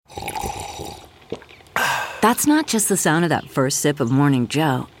That's not just the sound of that first sip of Morning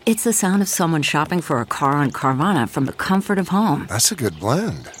Joe. It's the sound of someone shopping for a car on Carvana from the comfort of home. That's a good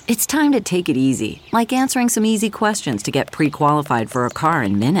blend. It's time to take it easy, like answering some easy questions to get pre-qualified for a car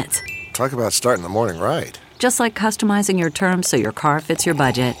in minutes. Talk about starting the morning right. Just like customizing your terms so your car fits your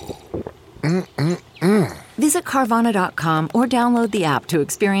budget. Visit Carvana.com or download the app to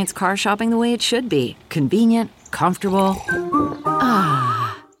experience car shopping the way it should be. Convenient, comfortable.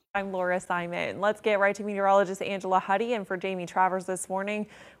 I'm Laura Simon. Let's get right to meteorologist Angela Huddy and for Jamie Travers this morning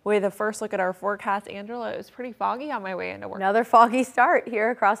with a first look at our forecast. Angela, it was pretty foggy on my way into work. Another foggy start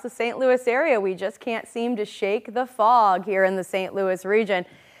here across the St. Louis area. We just can't seem to shake the fog here in the St. Louis region.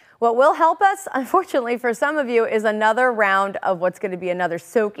 What will help us, unfortunately for some of you, is another round of what's going to be another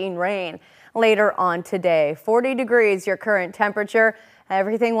soaking rain later on today. 40 degrees, your current temperature.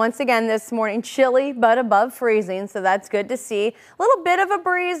 Everything once again this morning chilly but above freezing, so that's good to see. A little bit of a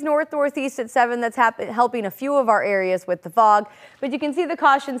breeze north-northeast at 7 that's helping a few of our areas with the fog. But you can see the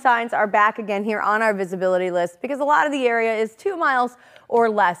caution signs are back again here on our visibility list because a lot of the area is 2 miles or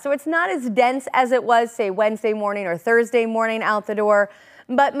less. So it's not as dense as it was, say, Wednesday morning or Thursday morning out the door.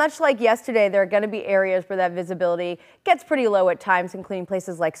 But much like yesterday, there are going to be areas where that visibility gets pretty low at times, including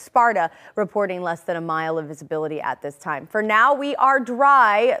places like Sparta, reporting less than a mile of visibility at this time. For now, we are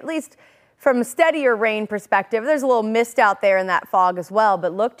dry, at least from a steadier rain perspective. There's a little mist out there in that fog as well.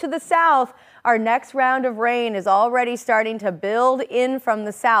 But look to the south. Our next round of rain is already starting to build in from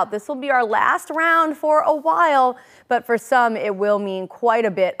the south. This will be our last round for a while, but for some, it will mean quite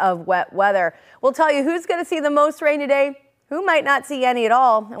a bit of wet weather. We'll tell you who's going to see the most rain today, who might not see any at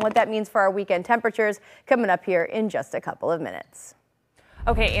all, and what that means for our weekend temperatures coming up here in just a couple of minutes.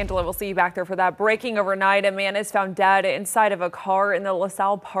 Okay, Angela, we'll see you back there for that. Breaking overnight, a man is found dead inside of a car in the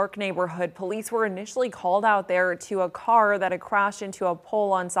LaSalle Park neighborhood. Police were initially called out there to a car that had crashed into a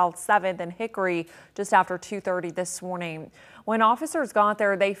pole on South 7th and Hickory just after 2:30 this morning. When officers got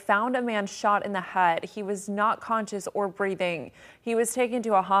there, they found a man shot in the head. He was not conscious or breathing. He was taken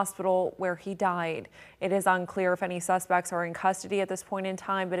to a hospital where he died. It is unclear if any suspects are in custody at this point in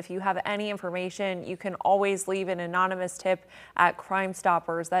time, but if you have any information, you can always leave an anonymous tip at Crime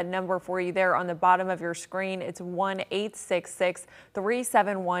Stoppers. That number for you there on the bottom of your screen, it's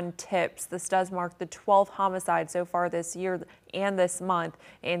 1-866-371-TIPS. This does mark the 12th homicide so far this year and this month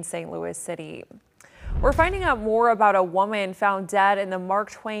in St. Louis City. We're finding out more about a woman found dead in the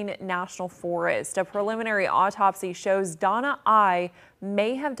Mark Twain National Forest. A preliminary autopsy shows Donna I.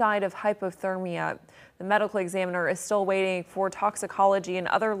 may have died of hypothermia. The medical examiner is still waiting for toxicology and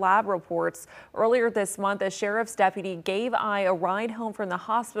other lab reports. Earlier this month, a sheriff's deputy gave I a ride home from the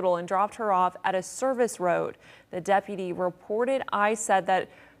hospital and dropped her off at a service road. The deputy reported I said that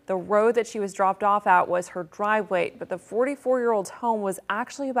the road that she was dropped off at was her driveway, but the 44-year-old's home was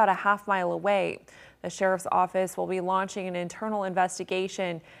actually about a half-mile away. The sheriff's office will be launching an internal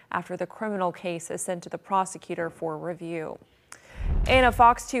investigation after the criminal case is sent to the prosecutor for review. In a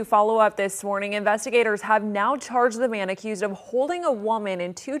Fox 2 follow-up this morning, investigators have now charged the man accused of holding a woman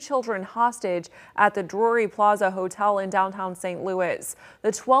and 2 children hostage at the Drury Plaza Hotel in downtown St. Louis.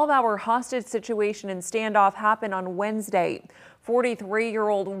 The 12-hour hostage situation and standoff happened on Wednesday.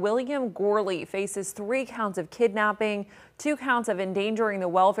 43-year-old William Gorley faces 3 counts of kidnapping, 2 counts of endangering the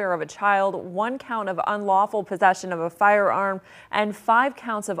welfare of a child, 1 count of unlawful possession of a firearm, and 5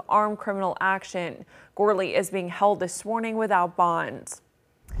 counts of armed criminal action. Gorley is being held this morning without bond.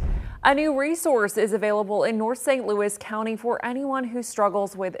 A new resource is available in North St. Louis County for anyone who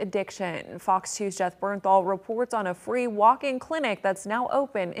struggles with addiction. Fox 2's Jeff Bernthal reports on a free walk-in clinic that's now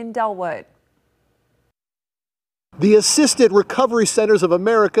open in Delwood. The Assisted Recovery Centers of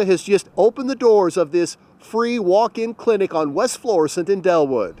America has just opened the doors of this free walk-in clinic on West Florissant in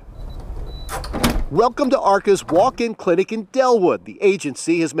Delwood. Welcome to ARCA's walk-in clinic in Delwood. The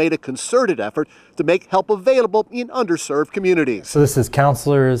agency has made a concerted effort to make help available in underserved communities. So this is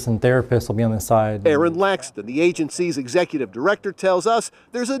counselors and therapists will be on the side. Aaron Laxton, the agency's executive director, tells us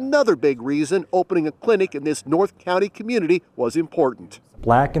there's another big reason opening a clinic in this North County community was important.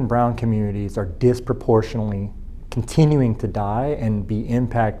 Black and brown communities are disproportionately continuing to die and be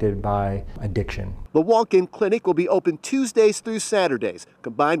impacted by addiction. The walk-in clinic will be open Tuesdays through Saturdays.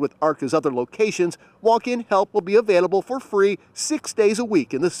 Combined with ARCA's other locations, walk-in help will be available for free 6 days a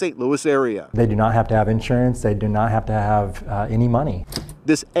week in the St. Louis area. They do not have to have insurance. They do not have to have any money.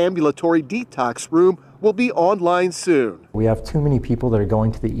 This ambulatory detox room will be online soon. We have too many people that are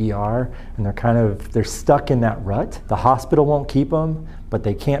going to the ER and they're stuck in that rut. The hospital won't keep them, but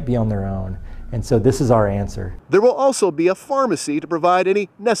they can't be on their own. And so this is our answer. There will also be a pharmacy to provide any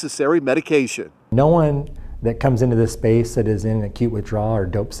necessary medication. No one that comes into this space that is in acute withdrawal or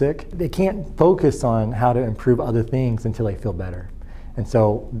dope sick, they can't focus on how to improve other things until they feel better. And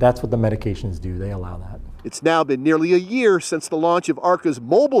so that's what the medications do. They allow that. It's now been nearly a year since the launch of ARCA's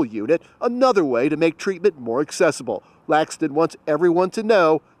mobile unit, another way to make treatment more accessible. Laxton wants everyone to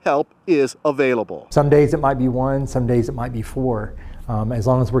know help is available. Some days it might be 1, some days it might be 4. As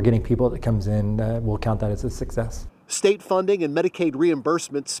long as we're getting people that comes in, we'll count that as a success. State funding and Medicaid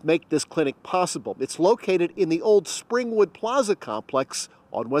reimbursements make this clinic possible. It's located in the old Springwood Plaza complex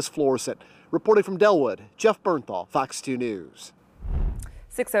on West Florissant. Reporting from Delwood, Jeff Bernthal, Fox 2 News.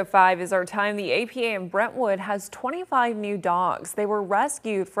 6:05 is our time. The APA in Brentwood has 25 new dogs. They were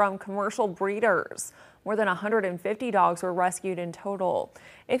rescued from commercial breeders. More than 150 dogs were rescued in total.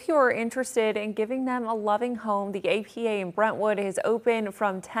 If you are interested in giving them a loving home, the APA in Brentwood is open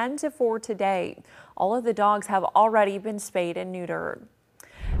from 10 to 4 today. All of the dogs have already been spayed and neutered.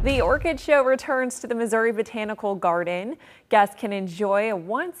 The Orchid Show returns to the Missouri Botanical Garden. Guests can enjoy a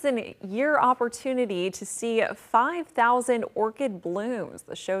once-in-a-year opportunity to see 5,000 orchid blooms.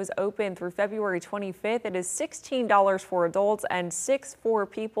 The show's open through February 25th. It is $16 for adults and $6 for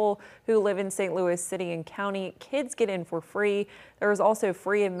people who live in St. Louis City and County. Kids get in for free. There is also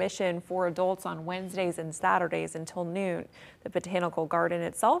free admission for adults on Wednesdays and Saturdays until noon. The Botanical Garden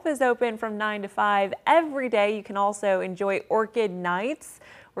itself is open from 9 to 5 every day. You can also enjoy Orchid Nights,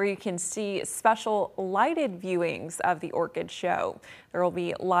 where you can see special lighted viewings of the Orchid Show. There will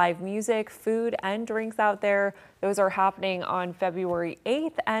be live music, food, and drinks out there. Those are happening on February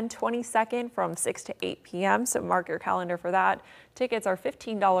 8th and 22nd from 6 to 8 p.m., so mark your calendar for that. Tickets are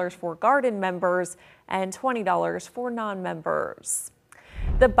 $15 for garden members and $20 for non-members.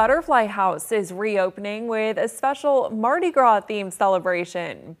 The Butterfly House is reopening with a special Mardi Gras themed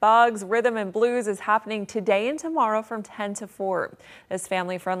celebration. Bugs, Rhythm, and Blues is happening today and tomorrow from 10 to 4. This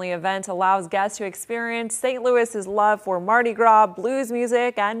family-friendly event allows guests to experience St. Louis's love for Mardi Gras, blues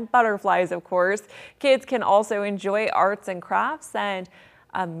music, and butterflies, of course. Kids can also enjoy arts and crafts and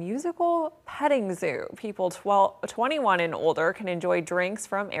a musical petting zoo. People 21 and older can enjoy drinks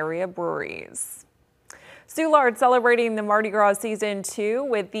from area breweries. Soulard celebrating the Mardi Gras season 2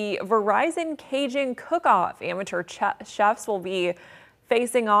 with the Verizon Cajun Cook-Off. Amateur chefs will be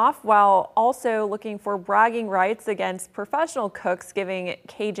facing off while also looking for bragging rights against professional cooks giving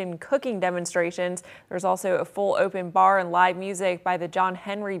Cajun cooking demonstrations. There's also a full open bar and live music by the John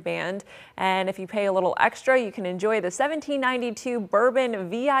Henry Band. And if you pay a little extra, you can enjoy the 1792 Bourbon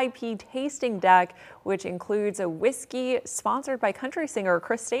VIP tasting deck, which includes a whiskey sponsored by country singer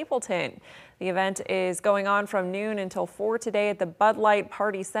Chris Stapleton. The event is going on from noon until 4 today at the Bud Light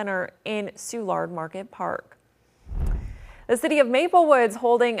Party Center in Soulard Market Park. The city of Maplewood's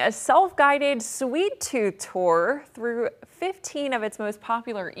holding a self-guided sweet tooth tour through 15 of its most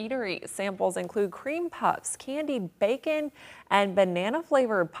popular eateries. Samples include cream puffs, candied bacon, and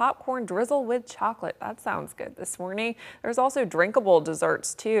banana-flavored popcorn drizzle with chocolate. That sounds good this morning. There's also drinkable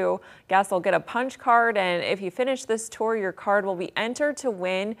desserts too. Guests will get a punch card, and if you finish this tour, your card will be entered to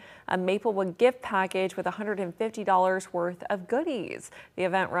win a Maplewood gift package with $150 worth of goodies. The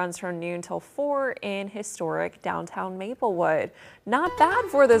event runs from noon till 4 in historic downtown Maplewood. Not bad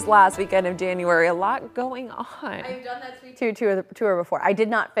for this last weekend of January. A lot going on. I've done that sweet tooth tour before. I did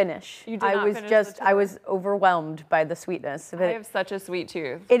not finish. You did not finish the tour. I was overwhelmed by the sweetness. I have such a sweet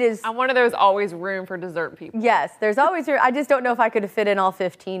tooth. It is. I'm one of those always room for dessert people. Yes, there's always room. I just don't know if I could have fit in all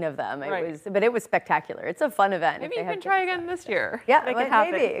 15 of them. But it was spectacular. It's a fun event. Maybe you can try again this year. Yeah, Make it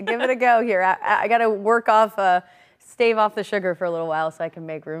happen. maybe. Give it a go here. I got to work off, stave off the sugar for a little while so I can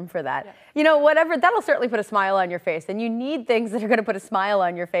make room for that. Yeah. You know, whatever, that'll certainly put a smile on your face. And you need things that are going to put a smile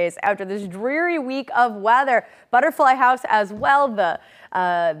on your face after this dreary week of weather. Butterfly House as well,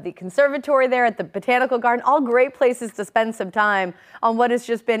 the conservatory there at the Botanical Garden, all great places to spend some time on what has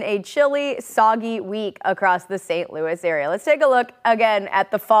just been a chilly, soggy week across the St. Louis area. Let's take a look again at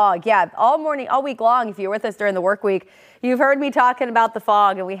the fog. Yeah, all morning, all week long, if you're with us during the work week, you've heard me talking about the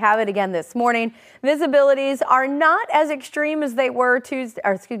fog, and we have it again this morning. Visibilities are not as extreme as they were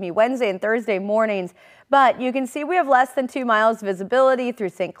Wednesday and Thursday mornings, but you can see we have less than 2 miles visibility through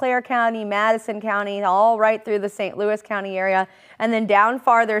St. Clair County, Madison County, all right through the St. Louis County area, and then down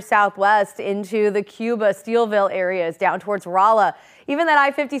farther southwest into the Cuba, Steelville areas, down towards Rolla. Even that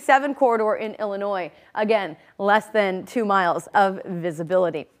I-57 corridor in Illinois, again, less than 2 miles of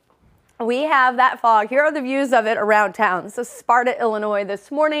visibility. We have that fog. Here are the views of it around town. This is Sparta, Illinois this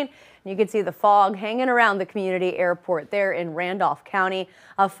morning. You can see the fog hanging around the community airport there in Randolph County.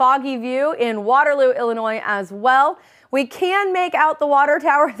 A foggy view in Waterloo, Illinois as well. We can make out the water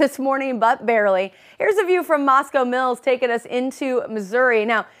tower this morning, but barely. Here's a view from Moscow Mills taking us into Missouri.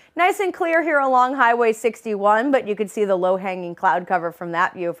 Now, Nice and clear here along Highway 61, but you can see the low-hanging cloud cover from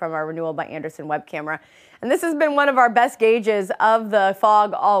that view from our Renewal by Andersen web camera. And this has been one of our best gauges of the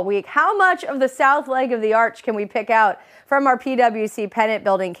fog all week. How much of the south leg of the arch can we pick out from our PwC Pennant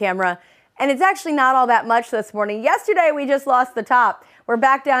building camera? And it's actually not all that much this morning. Yesterday, we just lost the top. We're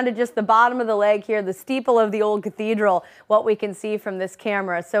back down to just the bottom of the leg here, the steeple of the old cathedral, what we can see from this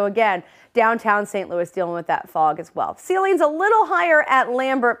camera. So again, downtown St. Louis dealing with that fog as well. Ceiling's a little higher at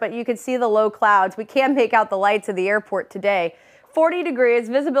Lambert, but you can see the low clouds. We can make out the lights of the airport today. 40 degrees,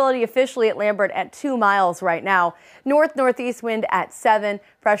 visibility officially at Lambert at 2 miles right now. North-northeast wind at 7,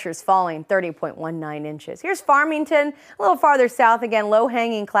 pressure's falling 30.19 inches. Here's Farmington, a little farther south again,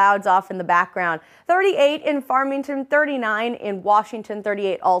 low-hanging clouds off in the background. 38 in Farmington, 39 in Washington,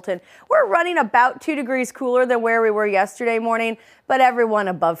 38 Alton. We're running about 2 degrees cooler than where we were yesterday morning, but everyone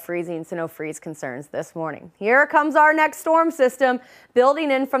above freezing, so no freeze concerns this morning. Here comes our next storm system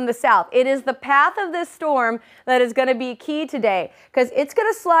building in from the south. It is the path of this storm that is going to be key today because it's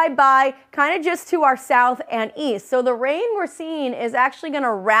going to slide by kind of just to our south and east. So the rain we're seeing is actually going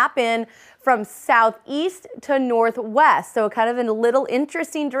to wrap in from southeast to northwest. So kind of in a little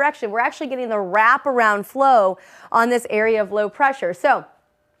interesting direction. We're actually getting the wraparound flow on this area of low pressure. So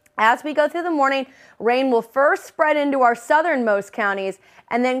as we go through the morning, rain will first spread into our southernmost counties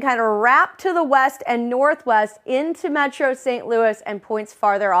and then kind of wrap to the west and northwest into Metro St. Louis and points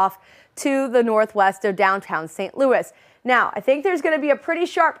farther off to the northwest of downtown St. Louis. Now, I think there's going to be a pretty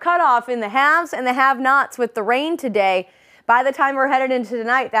sharp cutoff in the haves and the have-nots with the rain today. By the time we're headed into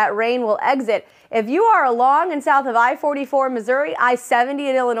tonight, that rain will exit. If you are along and south of I-44 Missouri,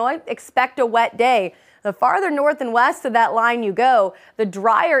 I-70 in Illinois, expect a wet day. The farther north and west of that line you go, the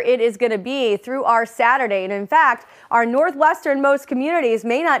drier it is going to be through our Saturday. And in fact, our northwesternmost communities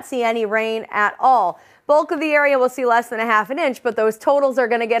may not see any rain at all. Bulk of the area will see less than a half an inch, but those totals are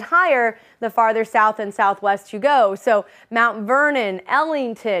going to get higher the farther south and southwest you go. So Mount Vernon,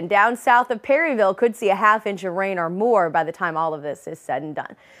 Ellington, down south of Perryville could see a half inch of rain or more by the time all of this is said and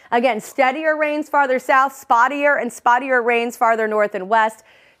done. Again, steadier rains farther south, spottier rains farther north and west.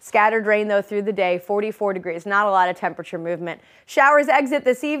 Scattered rain, though, through the day, 44 degrees, not a lot of temperature movement. Showers exit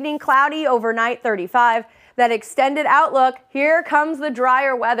this evening, cloudy overnight, 35. That extended outlook, here comes the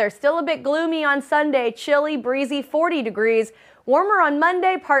drier weather. Still a bit gloomy on Sunday, chilly, breezy, 40 degrees. Warmer on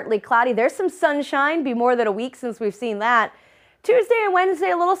Monday, partly cloudy. There's some sunshine, be more than a week since we've seen that. Tuesday and Wednesday,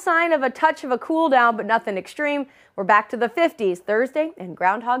 a little sign of a touch of a cool down, but nothing extreme. We're back to the 50s Thursday and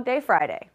Groundhog Day Friday.